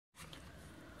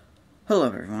Hello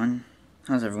everyone,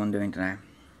 how's everyone doing today?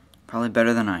 Probably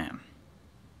better than I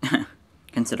am.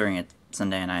 Considering it's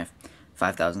Sunday and I have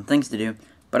 5,000 things to do,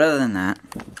 but other than that,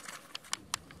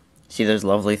 see those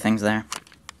lovely things there?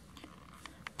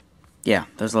 Yeah,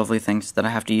 those lovely things that I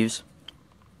have to use.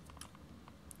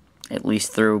 At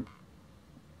least through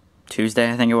Tuesday,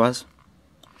 I think it was.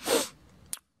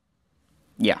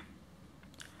 Yeah.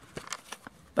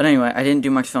 But anyway, I didn't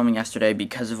do much filming yesterday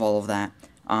because of all of that.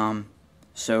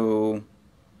 So,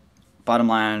 bottom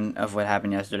line of what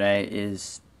happened yesterday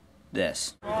is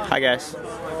this. Hi guys.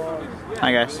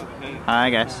 Hi guys. Hi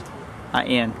guys. Hi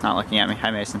Ian, not looking at me.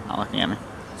 Hi Mason, not looking at me.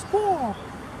 Squall.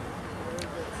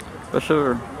 For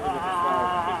sure.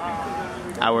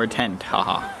 Our tent,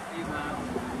 haha.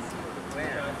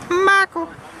 Michael.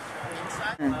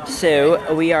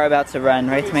 So, we are about to run,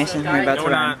 right Mason? We're about to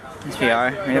run. Yes we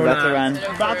are. We're about to run.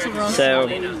 So,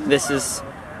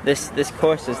 this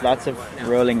course is lots of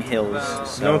rolling hills.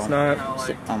 So, no, it's not.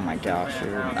 Oh my gosh,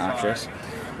 you're obnoxious.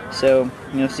 So,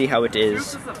 you'll see how it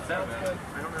is.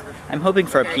 I'm hoping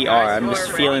for a PR. I'm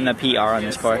just feeling the PR on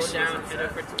this course.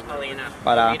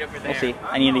 But, we'll see.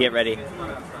 I need to get ready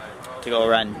to go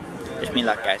run. Wish me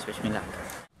luck, guys. Wish me luck.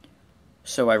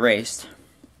 So, I raced,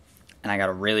 and I got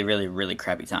a really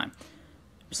crappy time.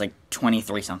 It was like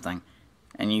 23 something.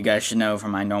 And you guys should know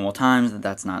from my normal times that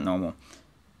that's not normal.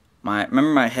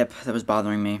 Remember my hip that was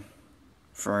bothering me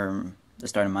for the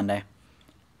start of Monday?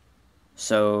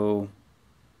 So,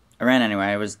 I ran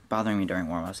anyway. It was bothering me during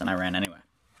warm-ups, and I ran anyway.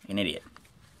 Like an idiot.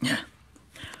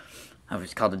 I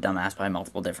was called a dumbass by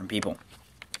multiple different people.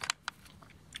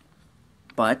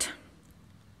 But,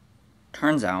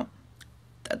 turns out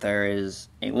that there is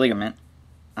a ligament,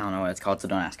 I don't know what it's called, so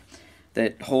don't ask,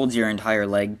 that holds your entire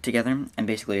leg together and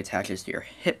basically attaches to your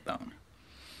hip bone.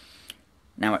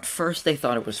 Now, at first, they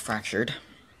thought it was fractured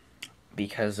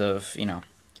because of,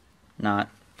 not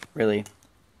really,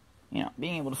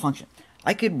 being able to function.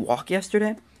 I could walk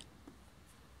yesterday.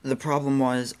 The problem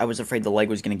was I was afraid the leg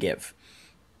was going to give.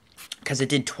 Because it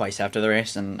did twice after the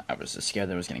race, and I was just scared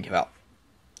that it was going to give out.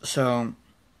 So,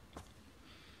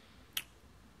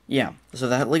 yeah. So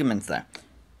that ligament's there.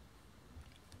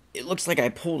 It looks like I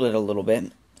pulled it a little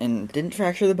bit and didn't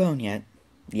fracture the bone yet.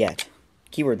 Yet.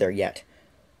 Keyword there, yet.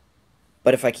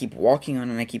 But if I keep walking on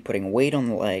it and I keep putting weight on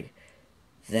the leg,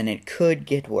 then it could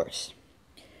get worse.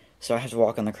 So I have to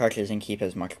walk on the crutches and keep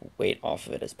as much weight off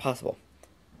of it as possible.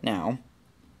 Now,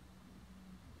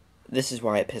 this is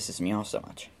why it pisses me off so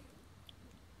much.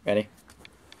 Ready?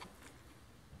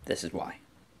 This is why.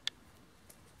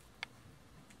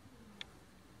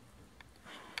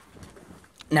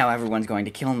 Now everyone's going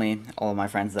to kill me. All of my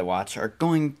friends that watch are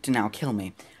going to now kill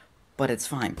me. But it's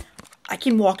fine. I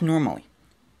can walk normally.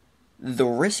 The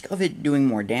risk of it doing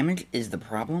more damage is the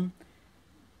problem,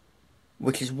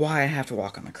 which is why I have to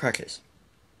walk on the crutches.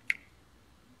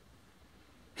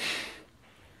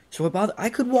 So I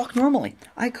could walk normally.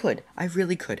 I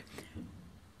really could.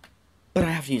 But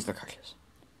I have to use the crutches.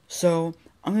 So,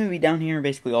 I'm going to be down here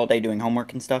basically all day doing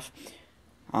homework and stuff.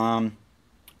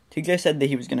 TJ said that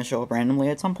he was going to show up randomly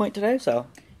at some point today, so,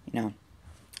 it'll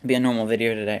be a normal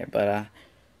video today, but,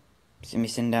 see me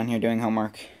sitting down here doing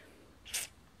homework.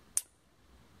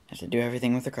 Have to do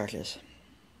everything with the crutches.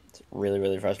 It's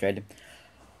really frustrating.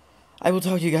 I will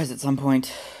talk to you guys at some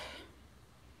point.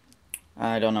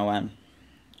 I don't know when.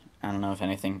 I don't know if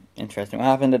anything interesting will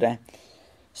happen today.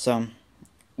 So,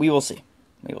 we will see.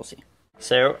 We will see.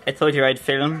 So, I told you I'd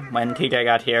film when TJ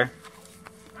got here.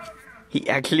 He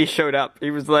actually showed up.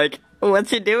 He was like, "What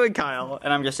you doing, Kyle?"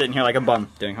 And I'm just sitting here like a bum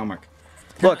doing homework.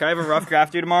 Look, I have a rough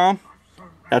draft due tomorrow.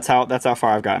 That's how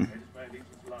far I've gotten.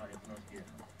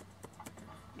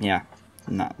 Yeah,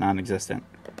 non-existent.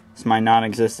 It's my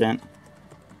non-existent.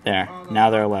 There.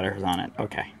 Now there are letters on it.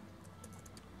 Okay.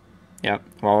 Yep.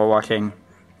 While we're watching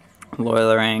Lord of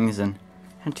the Rings and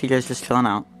TJ's just chilling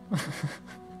out.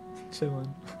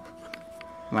 Chilling.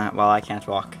 Well, I can't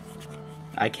walk.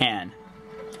 I can.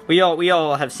 We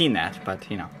all have seen that, but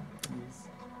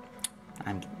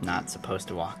I'm not supposed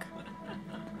to walk.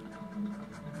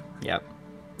 Yep.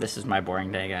 This is my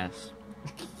boring day, guys.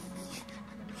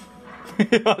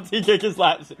 TJ just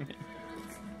laughs at me.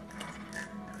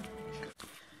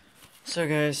 So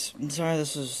guys, I'm sorry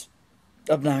this was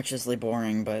obnoxiously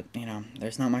boring, but,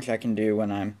 there's not much I can do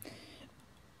when I'm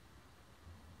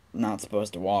not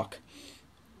supposed to walk.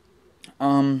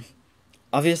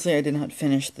 Obviously I did not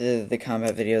finish the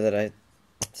combat video that I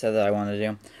said that I wanted to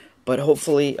do, but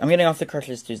hopefully, I'm getting off the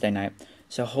crutches Tuesday night,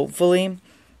 so hopefully,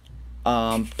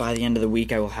 by the end of the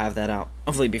week I will have that out.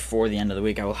 Hopefully before the end of the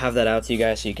week I will have that out to you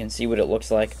guys so you can see what it looks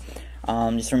like.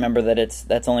 Just remember that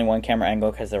that's only one camera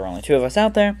angle because there were only two of us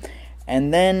out there,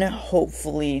 And then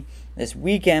hopefully this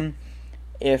weekend,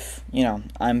 if, you know,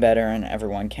 I'm better and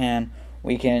everyone can,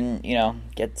 we can, you know,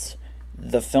 get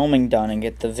the filming done and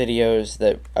get the videos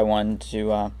that I wanted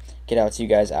to get out to you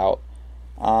guys out.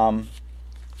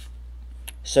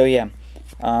 So yeah,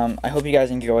 I hope you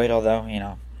guys enjoyed, although, you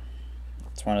know,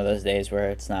 it's one of those days where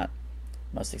it's not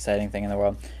the most exciting thing in the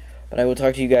world. But I will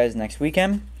talk to you guys next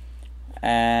weekend,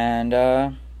 and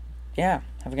yeah,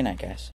 have a good night, guys.